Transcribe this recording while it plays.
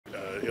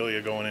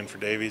Ilya going in for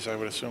Davies, I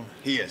would assume.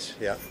 He is,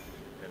 yeah.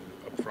 And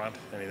up front,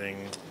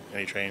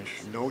 any change?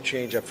 No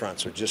change up front,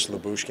 so just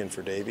Lyubushkin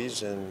for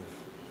Davies and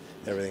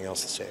everything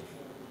else the same.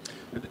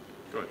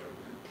 Go ahead.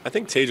 I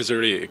think Tage has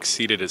already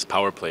exceeded his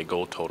power play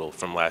goal total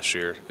from last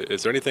year.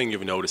 Is there anything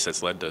you've noticed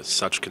that's led to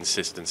such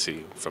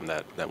consistency from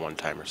that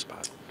one-timer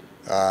spot?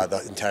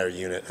 The entire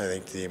unit. I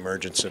think the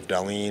emergence of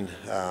Darlene,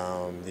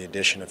 the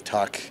addition of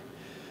Tuck,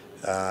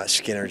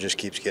 Skinner just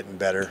keeps getting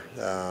better.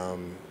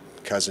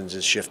 Cousins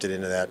has shifted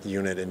into that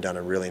unit and done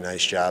a really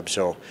nice job.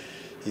 So,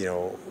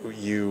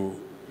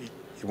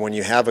 when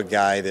you have a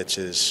guy that's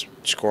as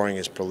scoring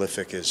as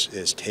prolific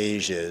as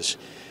Tage is,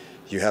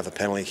 you have a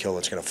penalty kill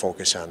that's going to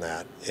focus on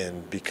that.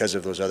 And because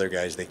of those other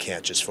guys, they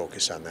can't just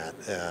focus on that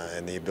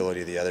and the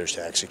ability of the others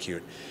to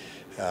execute.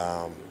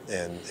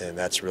 And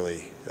that's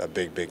really a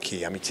big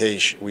key. I mean,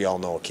 Tage, we all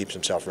know, keeps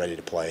himself ready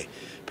to play,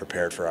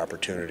 prepared for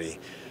opportunity.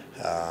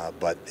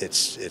 But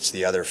it's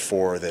the other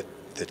four that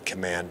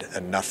command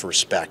enough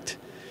respect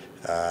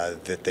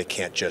that they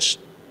can't just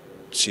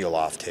seal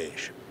off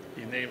Tage.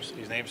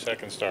 He's named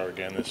second star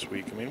again this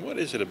week. I mean, what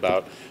is it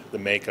about the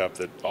makeup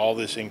that all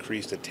this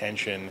increased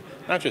attention,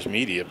 not just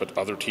media, but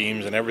other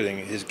teams and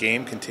everything, his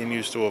game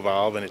continues to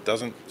evolve and it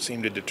doesn't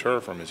seem to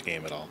deter from his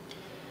game at all?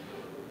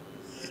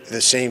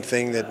 The same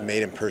thing that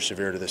made him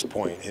persevere to this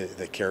point,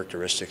 the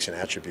characteristics and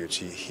attributes.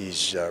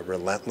 He's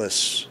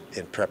relentless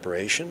in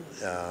preparation.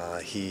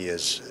 He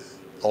is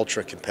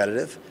ultra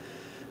competitive.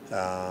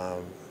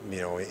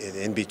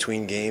 In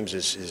between games,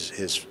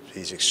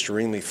 he's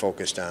extremely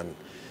focused on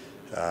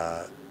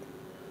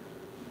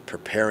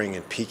preparing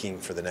and peaking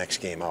for the next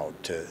game out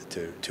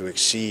to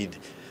exceed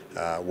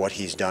what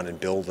he's done and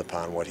build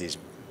upon what he's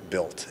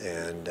built.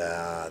 And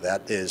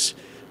that is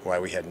why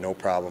we had no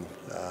problem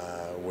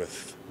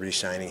with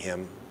re-signing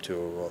him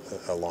to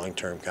a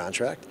long-term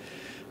contract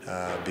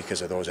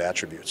because of those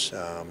attributes.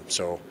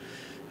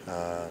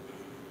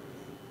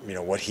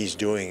 What he's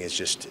doing is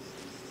just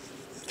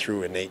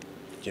through innate,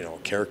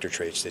 character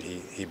traits that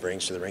he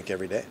brings to the rink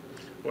every day.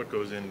 What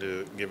goes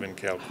into giving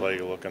Cal Clay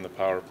a look on the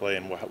power play,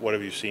 and what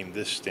have you seen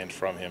this stint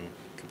from him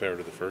compared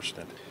to the first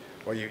stint?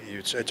 Well,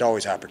 it's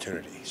always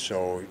opportunity.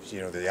 So,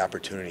 the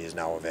opportunity is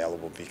now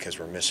available because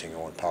we're missing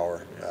Owen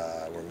Power.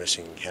 We're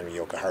missing Henry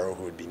Yokoharu,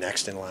 who would be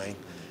next in line,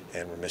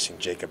 and we're missing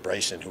Jacob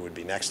Bryson, who would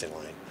be next in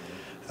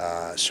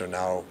line. So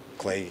now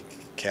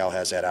Cal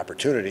has that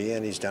opportunity,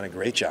 and he's done a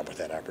great job with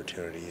that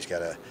opportunity. He's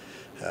got a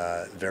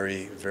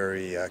very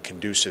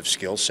conducive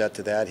skill set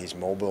to that. He's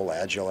mobile,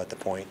 agile at the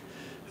point.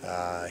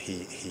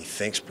 He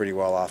thinks pretty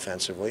well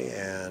offensively,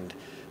 and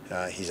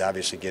he's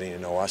obviously getting to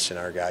know us and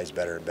our guys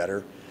better and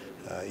better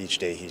each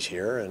day he's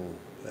here, and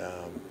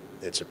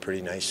it's a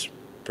pretty nice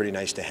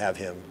to have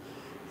him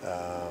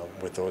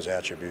with those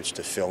attributes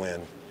to fill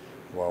in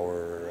while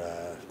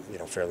we're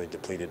fairly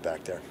depleted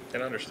back there.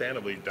 And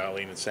understandably,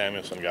 Darlene and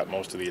Samuelson got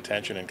most of the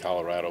attention in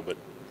Colorado, but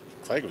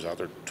Clay was out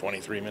there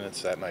 23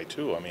 minutes that night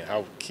too. I mean,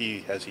 how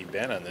key has he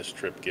been on this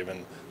trip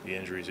given the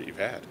injuries that you've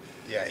had?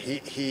 Yeah,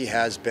 he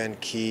has been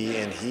key,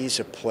 and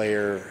he's a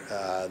player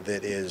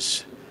that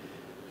is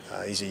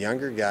he's a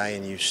younger guy,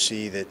 and you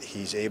see that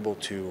he's able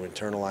to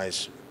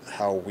internalize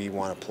how we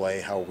want to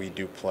play, how we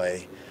do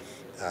play.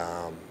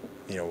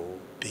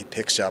 He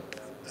picks up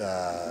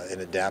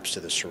and adapts to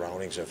the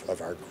surroundings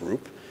of our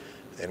group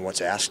and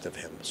what's asked of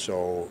him.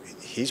 So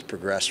he's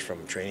progressed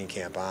from training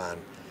camp on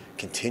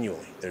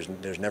continually.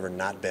 There's never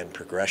not been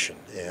progression,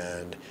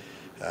 and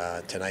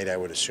tonight I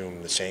would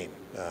assume the same.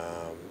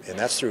 And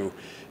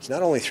it's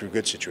not only through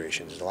good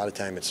situations. A lot of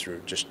time it's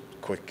through just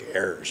quick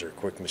errors or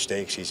quick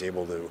mistakes. He's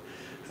able to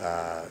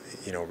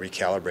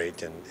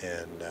recalibrate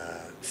and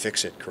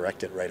fix it,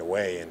 correct it right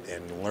away,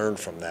 and learn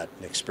from that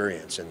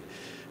experience. And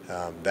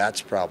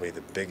that's probably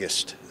the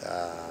biggest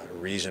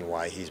reason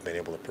why he's been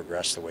able to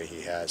progress the way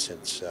he has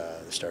since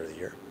the start of the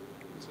year.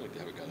 It's like to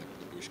have a guy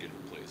like Lyubushkin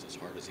who plays as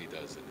hard as he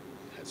does and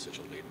has such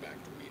a laid-back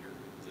demeanor.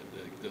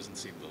 It doesn't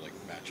seem to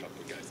match up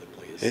with guys that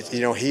play his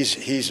style.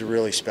 He's a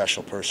really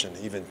special person.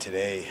 Even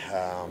today,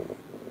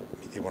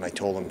 when I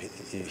told him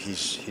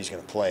he's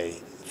going to play,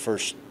 the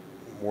first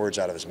words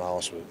out of his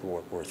mouth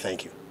were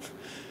 "thank you."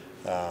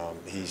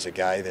 He's a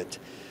guy that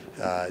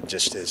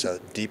just is a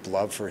deep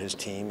love for his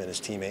team and his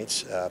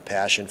teammates,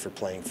 passion for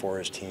playing for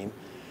his team,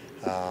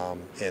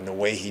 and the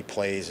way he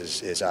plays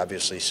is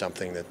obviously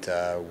something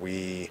that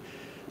we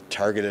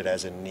targeted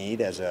as a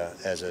need, as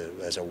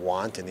a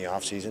want in the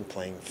off season,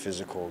 playing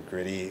physical,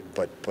 gritty,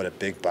 but a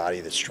big body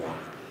that's strong.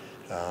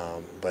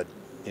 But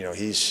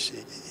he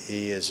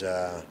is.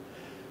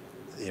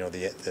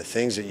 The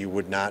things that you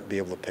would not be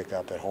able to pick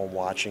up at home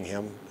watching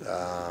him,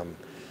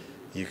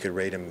 you could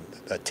rate him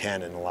a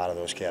 10 in a lot of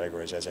those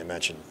categories, as I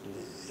mentioned.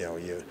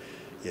 You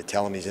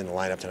tell him he's in the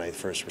lineup tonight, the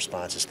first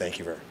response is thank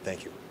you,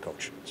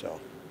 coach. So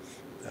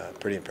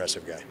pretty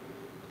impressive guy.